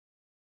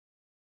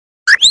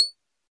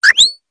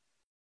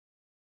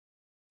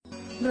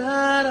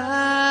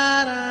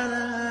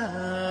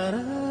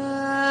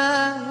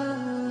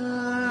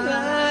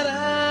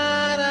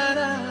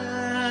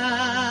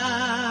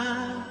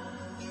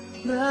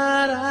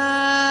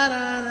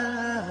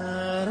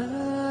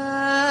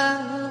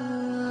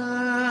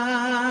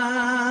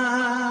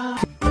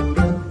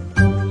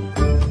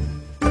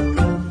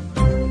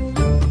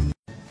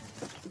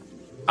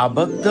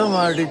అబద్ధం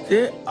ఆడితే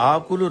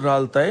ఆకులు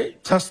రాలుతాయి,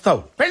 చస్తావు.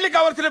 పెళ్లి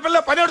కావాల్సిన పిల్ల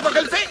పనివాడితో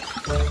కలిసి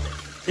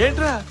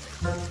ఏంట్రా?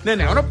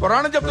 నేను ఎవరో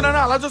పురాణం చెప్తున్నానో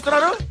అలా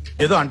చూస్తున్నారు.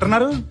 ఏదో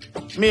అంటున్నారు.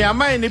 మీ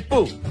అమ్మాయి నిప్పు.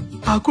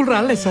 ఆకులు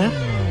రాలేదు సార్,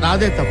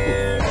 నాదే తప్పు.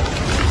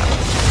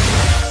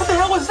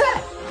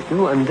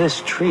 You and this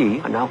tree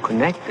are now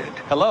connected.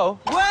 Hello?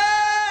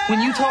 When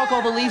you talk,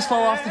 all the leaves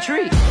fall off the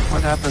tree.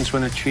 What happens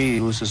when a tree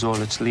loses all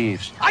its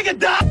leaves? I get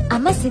that.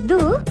 అమ్మ Siddhu.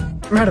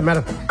 Madam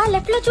ఆ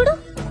left లో చూడు.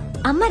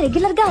 అమ్మ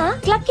regular గా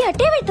club కి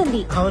అట్టే వెళ్తుంది.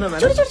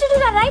 చూడు చూడు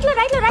చూడు, రైట్ లో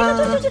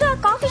చూడు చూడు,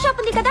 కాఫీ షాప్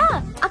ఉంది కదా,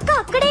 అక్క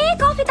అక్కడే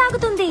కాఫీ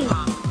తాగుతుంది.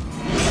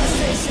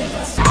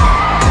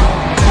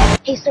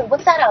 Hey sir,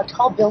 what's that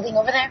tall building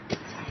over there?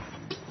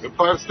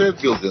 Empire State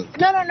Building.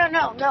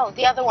 No,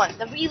 the other one,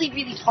 the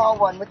really tall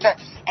one with the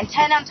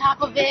antenna on top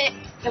of it,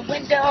 the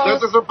windows.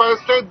 That is Empire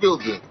State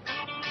Building.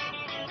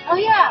 Oh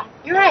yeah,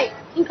 you're right,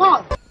 King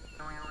Kong.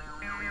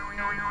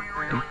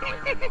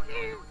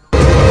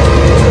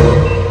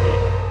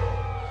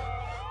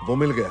 वो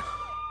मिल गया.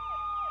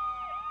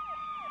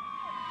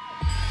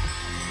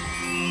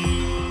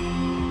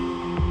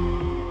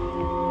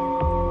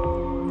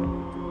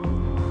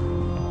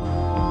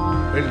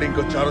 Building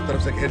को चारों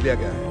तरफ से घेर लिया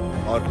गया है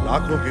और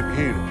लाखों की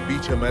भीड़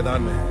पीछे मैदान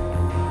में है.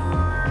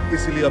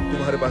 इसलिए अब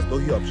तुम्हारे पास दो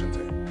ही ऑप्शंस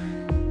हैं.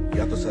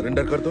 या तो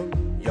सरेंडर कर दो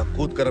या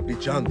कूद कर अपनी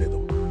जान दे दो.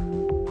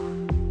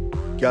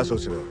 क्या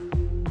सोच रहे हो?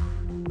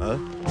 हाँ?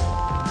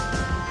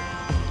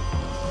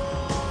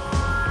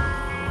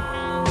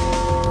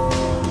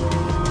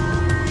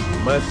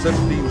 मैं सिर्फ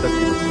 3 तक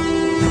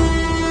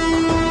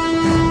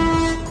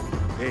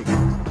एक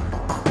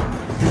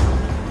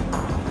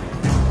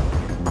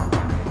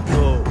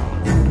 2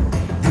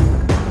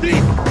 3.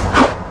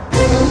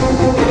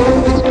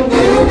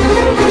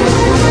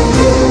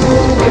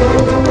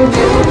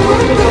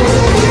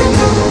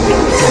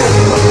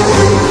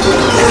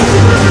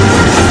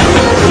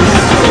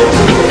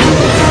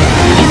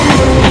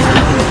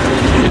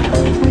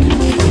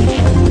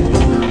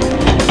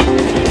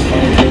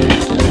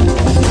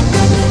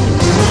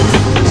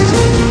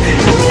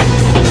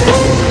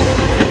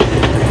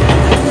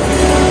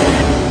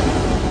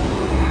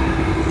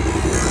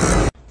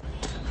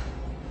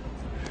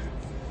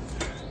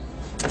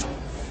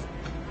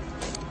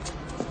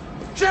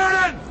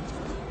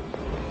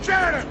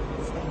 Sheridan!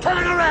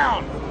 Turn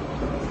around!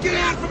 Get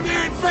out from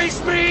there and face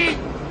me!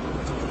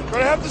 You're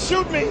gonna have to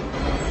shoot me!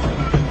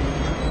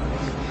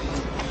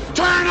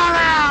 Turn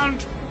around!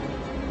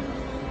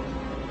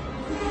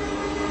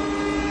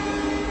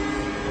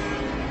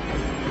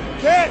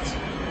 Can't!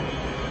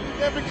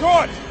 Can't be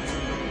caught!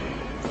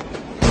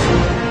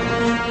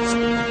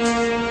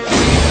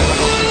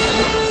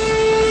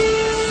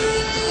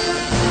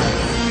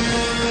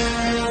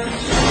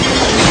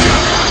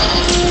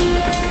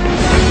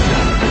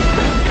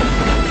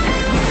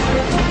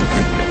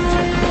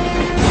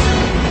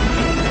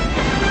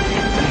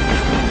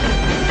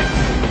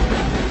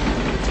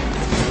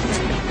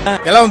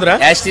 ఎలా ఉందిరా?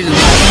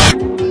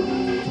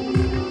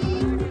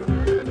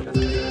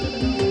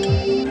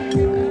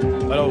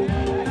 हेलो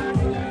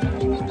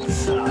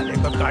साले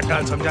को काट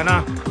डाल, समझा ना?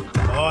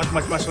 बहुत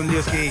मच सुन दी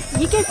उसकी.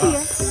 ये कैसी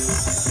है?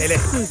 ले ले.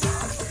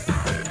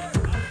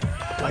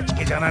 बच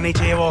के जाना नहीं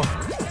चाहिए वो.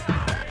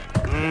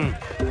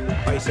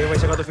 पैसे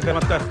वैसे का तो फिक्र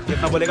मत कर,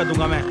 जितना बोलेगा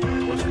दूंगा मैं.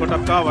 उसको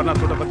टपका वरना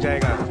तू टपक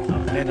जाएगा.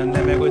 अपने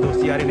धंधे में कोई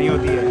दोस्ती यारी नहीं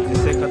होती है.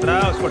 जिससे खतरा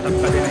उसको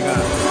टपका देने का.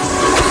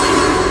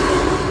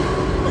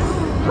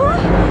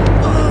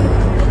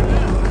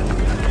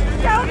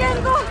 क्या हो गया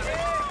इनको?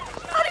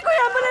 अरे कोई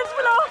एम्बुलेंस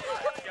बुलाओ,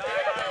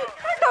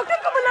 डॉक्टर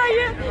को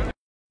बुलाइए.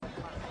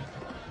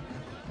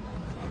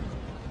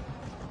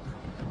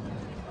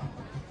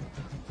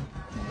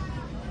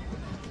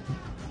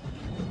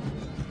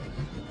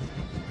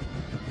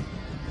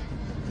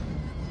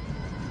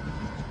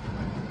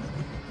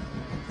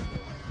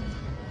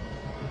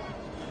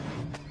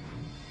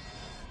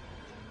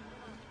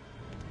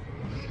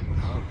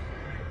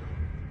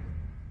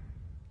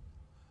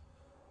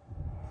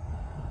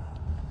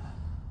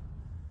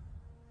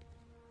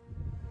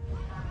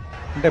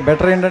 అంటే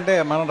బెటర్ ఏంటంటే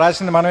మనం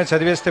రాసింది మనమే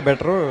చదివేస్తే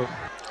బెటరు.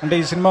 అంటే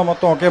ఈ సినిమా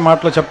మొత్తం ఒకే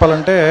మాటలో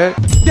చెప్పాలంటే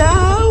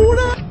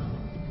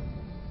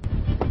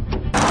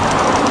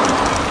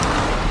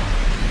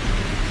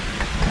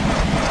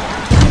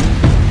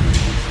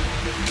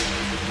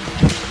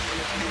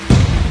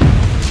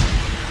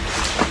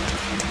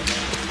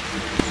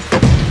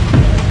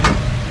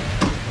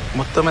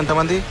మొత్తం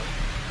ఎంతమంది?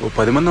 ఓ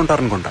 10 మంది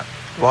ఉంటారనుకుంటా.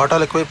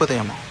 వాటాలు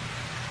ఎక్కువైపోతాయేమో.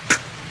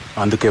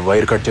 అందుకే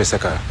వైర్ కట్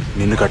చేశాక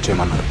నిన్ను కట్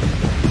చేయమన్నారు.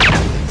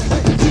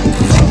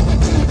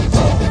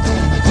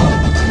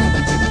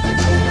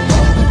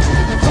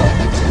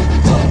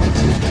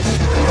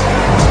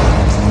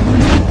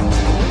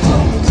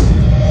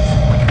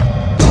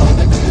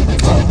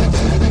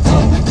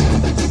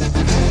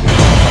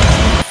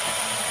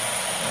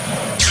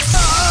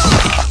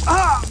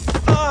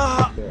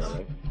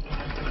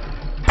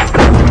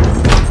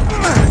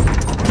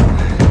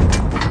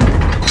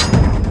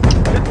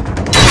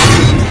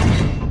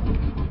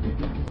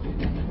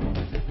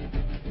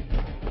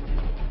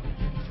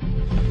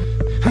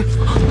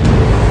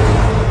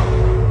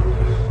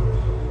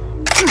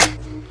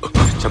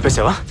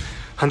 చంపేసావా?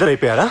 అందరూ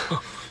అయిపోయారా?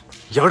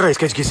 ఎవడరా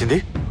స్కెచ్ గీసింది?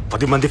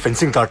 10 మంది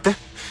ఫెన్సింగ్ తాడితే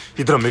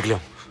 2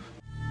 మిగిలాం.